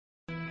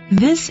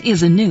This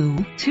is a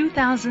new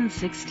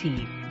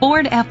 2016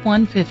 Ford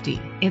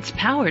F-150. It's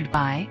powered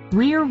by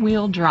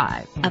rear-wheel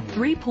drive, a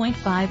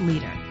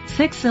 3.5-liter,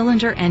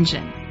 6-cylinder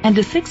engine, and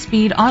a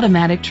 6-speed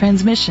automatic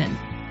transmission.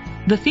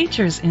 The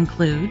features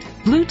include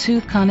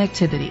Bluetooth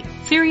connectivity,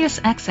 Sirius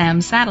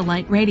XM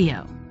satellite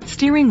radio,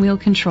 steering wheel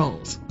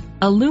controls,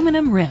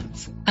 aluminum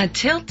rims, a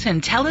tilt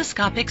and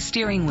telescopic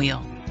steering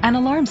wheel, an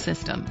alarm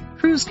system,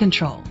 cruise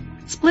control,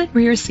 split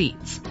rear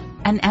seats,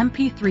 an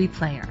MP3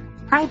 player,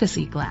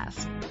 privacy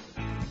glass.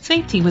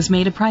 Safety was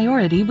made a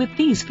priority with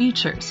these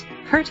features: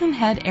 curtain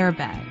head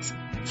airbags,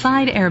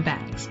 side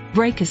airbags,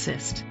 brake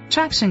assist,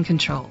 traction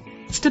control,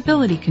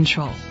 stability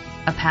control,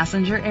 a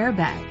passenger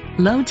airbag,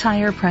 low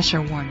tire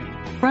pressure warning,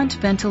 front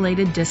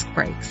ventilated disc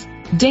brakes,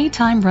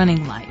 daytime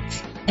running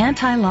lights,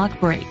 anti-lock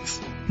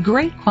brakes.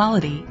 Great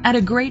quality at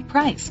a great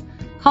price.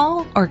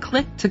 Call or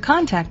click to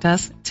contact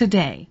us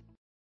today.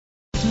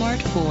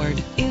 Smart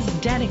Ford is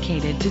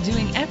dedicated to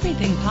doing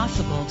everything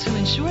possible to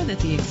ensure that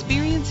the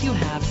experience you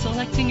have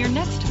selecting your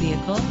next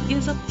vehicle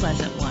is a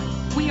pleasant one.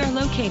 We are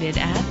located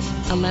at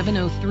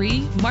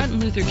 1103 Martin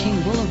Luther King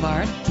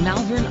Boulevard,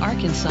 Malvern,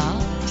 Arkansas,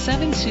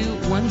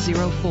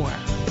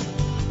 72104.